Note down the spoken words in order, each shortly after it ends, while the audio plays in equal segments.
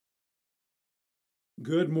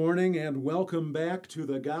Good morning and welcome back to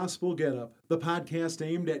the Gospel Get Up, the podcast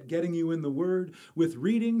aimed at getting you in the Word with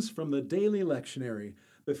readings from the daily lectionary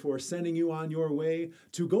before sending you on your way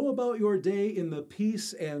to go about your day in the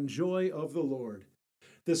peace and joy of the Lord.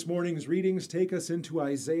 This morning's readings take us into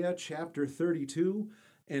Isaiah chapter 32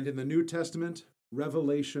 and in the New Testament,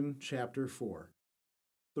 Revelation chapter 4.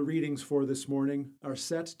 The readings for this morning are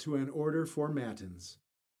set to an order for matins.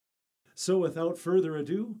 So without further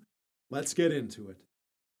ado, let's get into it.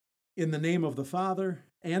 In the name of the Father,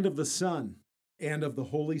 and of the Son, and of the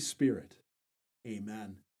Holy Spirit.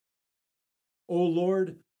 Amen. O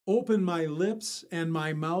Lord, open my lips, and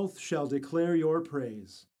my mouth shall declare your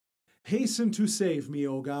praise. Hasten to save me,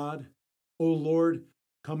 O God. O Lord,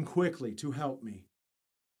 come quickly to help me.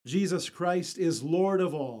 Jesus Christ is Lord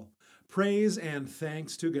of all. Praise and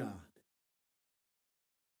thanks to God.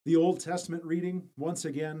 The Old Testament reading, once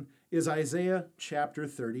again, is Isaiah chapter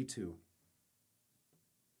 32.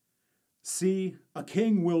 See, a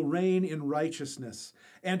king will reign in righteousness,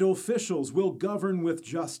 and officials will govern with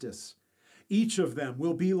justice. Each of them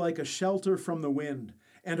will be like a shelter from the wind,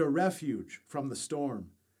 and a refuge from the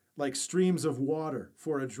storm, like streams of water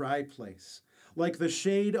for a dry place, like the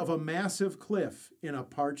shade of a massive cliff in a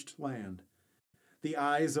parched land. The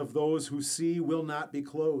eyes of those who see will not be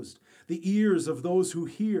closed. The ears of those who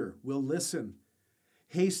hear will listen.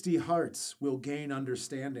 Hasty hearts will gain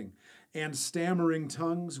understanding, and stammering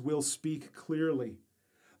tongues will speak clearly.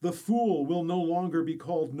 The fool will no longer be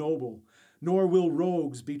called noble, nor will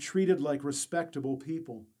rogues be treated like respectable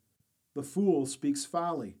people. The fool speaks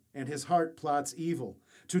folly, and his heart plots evil,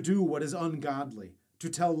 to do what is ungodly, to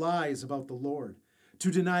tell lies about the Lord,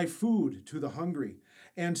 to deny food to the hungry,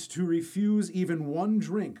 and to refuse even one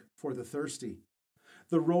drink for the thirsty.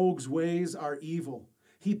 The rogue's ways are evil.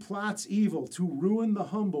 He plots evil to ruin the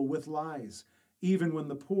humble with lies, even when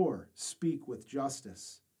the poor speak with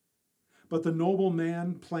justice. But the noble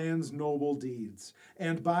man plans noble deeds,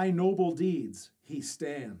 and by noble deeds he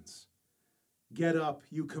stands. Get up,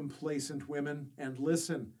 you complacent women, and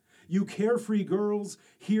listen. You carefree girls,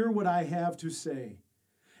 hear what I have to say.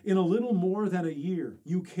 In a little more than a year,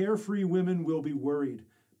 you carefree women will be worried,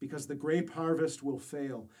 because the grape harvest will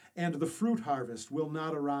fail, and the fruit harvest will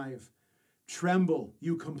not arrive. Tremble,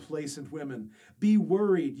 you complacent women. Be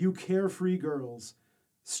worried, you carefree girls.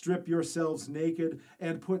 Strip yourselves naked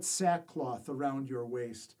and put sackcloth around your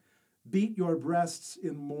waist. Beat your breasts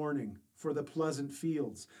in mourning for the pleasant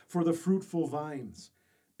fields, for the fruitful vines,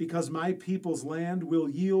 because my people's land will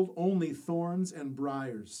yield only thorns and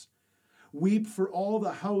briars. Weep for all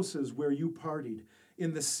the houses where you partied,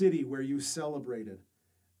 in the city where you celebrated.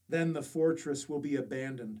 Then the fortress will be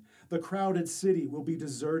abandoned, the crowded city will be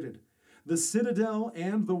deserted. The citadel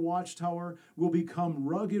and the watchtower will become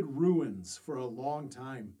rugged ruins for a long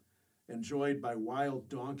time, enjoyed by wild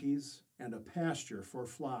donkeys and a pasture for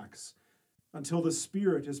flocks, until the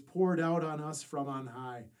Spirit is poured out on us from on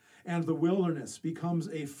high, and the wilderness becomes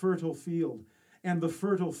a fertile field, and the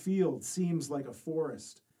fertile field seems like a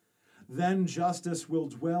forest. Then justice will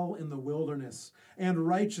dwell in the wilderness, and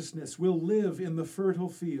righteousness will live in the fertile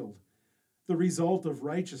field. The result of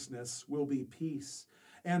righteousness will be peace,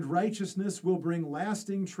 and righteousness will bring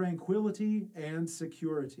lasting tranquility and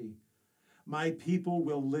security. My people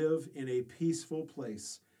will live in a peaceful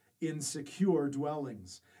place, in secure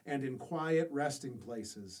dwellings, and in quiet resting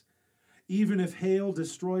places. Even if hail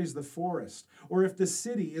destroys the forest, or if the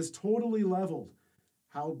city is totally leveled,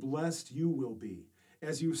 how blessed you will be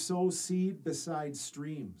as you sow seed beside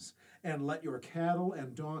streams, and let your cattle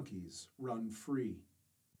and donkeys run free.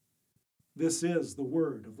 This is the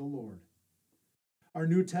word of the Lord. Our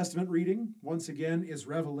New Testament reading, once again, is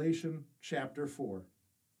Revelation chapter 4.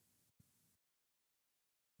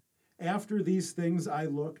 After these things I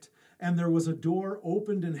looked, and there was a door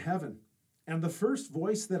opened in heaven, and the first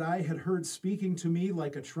voice that I had heard speaking to me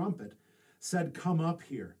like a trumpet said, "Come up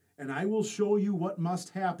here, and I will show you what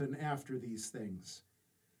must happen after these things."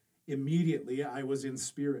 Immediately I was in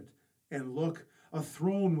spirit, and look, a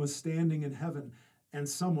throne was standing in heaven, and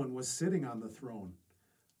someone was sitting on the throne.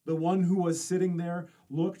 The one who was sitting there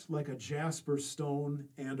looked like a jasper stone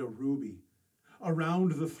and a ruby.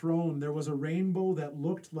 Around the throne there was a rainbow that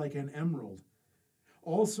looked like an emerald.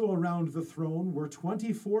 Also around the throne were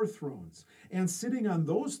 24 thrones, and sitting on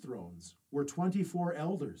those thrones were 24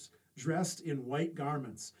 elders, dressed in white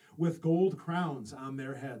garments, with gold crowns on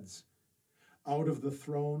their heads. Out of the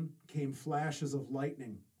throne came flashes of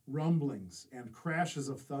lightning, rumblings, and crashes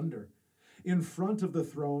of thunder. In front of the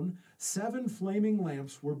throne, 7 flaming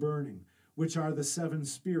lamps were burning, which are the 7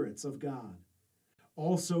 spirits of God.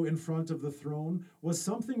 Also in front of the throne was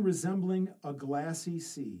something resembling a glassy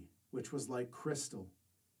sea. which was like crystal.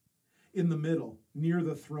 In the middle, near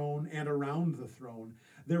the throne and around the throne,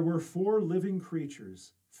 there were 4 living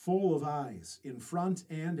creatures, full of eyes, in front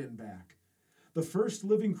and in back. The first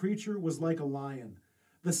living creature was like a lion.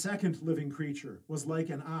 The second living creature was like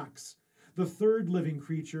an ox. The third living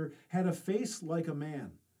creature had a face like a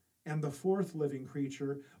man. And the fourth living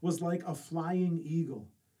creature was like a flying eagle.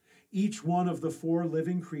 Each one of the 4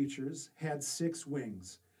 living creatures had 6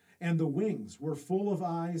 wings, and the wings were full of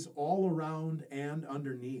eyes all around and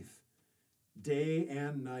underneath. Day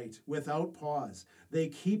and night, without pause, they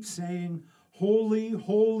keep saying, "Holy,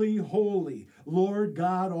 holy, holy, Lord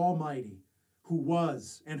God Almighty, who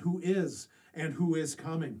was and who is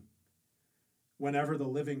coming." Whenever the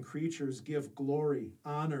living creatures give glory,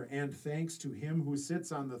 honor, and thanks to him who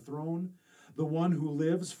sits on the throne, the one who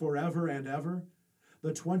lives forever and ever,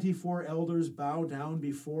 the 24 elders bow down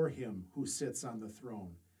before him who sits on the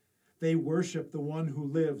throne. They worship the one who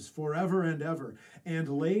lives forever and ever and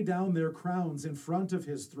lay down their crowns in front of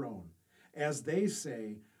his throne, as they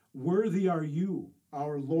say, "Worthy are you,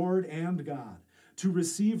 our Lord and God, to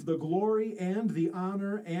receive the glory and the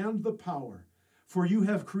honor and the power, for you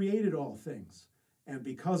have created all things, and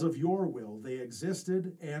because of your will they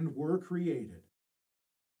existed and were created."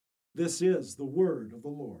 This is the word of the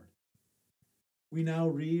Lord. We now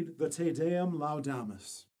read the Te Deum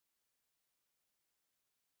Laudamus.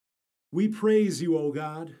 We praise you, O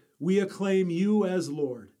God. We acclaim you as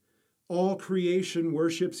Lord. All creation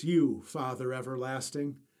worships you, Father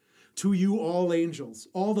everlasting. To you all angels,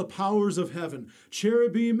 all the powers of heaven,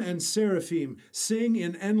 cherubim and seraphim, sing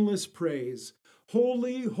in endless praise.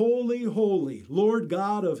 Holy, holy, holy, Lord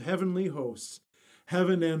God of heavenly hosts.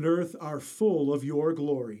 Heaven and earth are full of your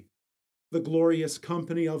glory. The glorious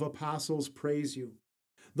company of apostles praise you.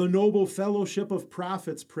 The noble fellowship of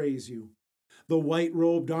prophets praise you. The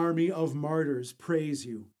white-robed army of martyrs praise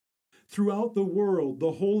you. Throughout the world,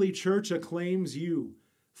 the Holy Church acclaims you,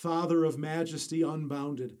 Father of majesty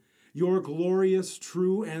unbounded, your glorious,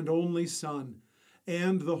 true, and only Son,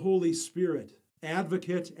 and the Holy Spirit,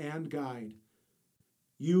 advocate and guide.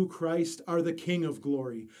 You, Christ, are the King of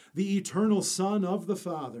glory, the eternal Son of the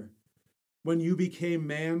Father. When you became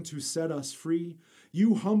man to set us free,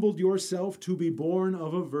 you humbled yourself to be born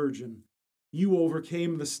of a virgin. You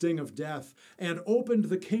overcame the sting of death and opened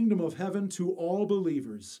the kingdom of heaven to all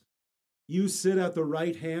believers. You sit at the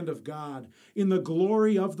right hand of God in the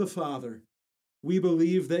glory of the Father. We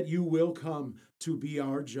believe that you will come to be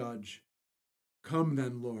our judge. Come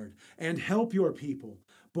then, Lord, and help your people,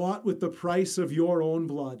 bought with the price of your own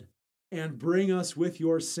blood, and bring us with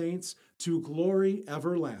your saints to glory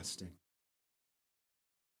everlasting.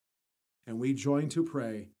 And we join to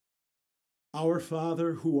pray. Our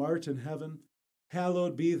Father, who art in heaven,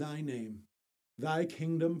 hallowed be thy name. Thy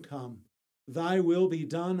kingdom come. Thy will be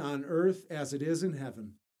done on earth as it is in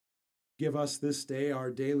heaven. Give us this day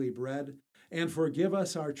our daily bread, and forgive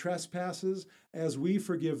us our trespasses as we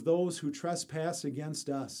forgive those who trespass against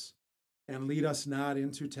us. And lead us not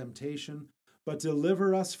into temptation, but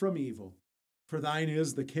deliver us from evil. For thine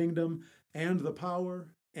is the kingdom, and the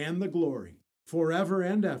power, and the glory, forever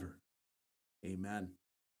and ever. Amen.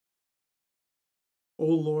 O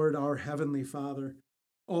Lord, our heavenly Father,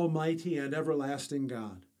 almighty and everlasting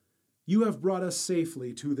God, you have brought us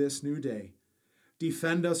safely to this new day.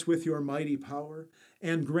 Defend us with your mighty power,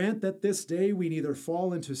 and grant that this day we neither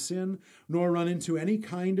fall into sin nor run into any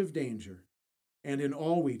kind of danger. And in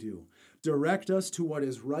all we do, direct us to what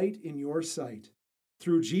is right in your sight.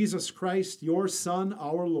 Through Jesus Christ, your Son,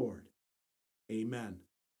 our Lord. Amen.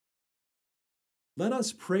 Let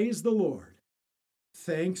us praise the Lord.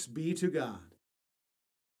 Thanks be to God.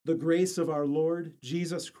 The grace of our Lord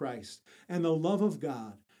Jesus Christ, and the love of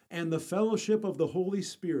God, and the fellowship of the Holy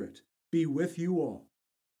Spirit be with you all.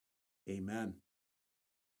 Amen.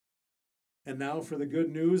 And now for the good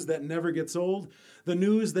news that never gets old, the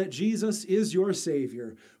news that Jesus is your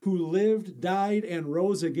Savior, who lived, died, and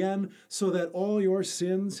rose again so that all your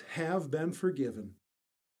sins have been forgiven.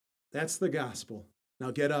 That's the gospel. Now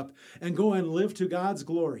get up and go and live to God's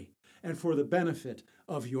glory and for the benefit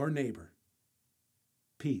of your neighbor.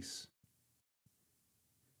 Peace.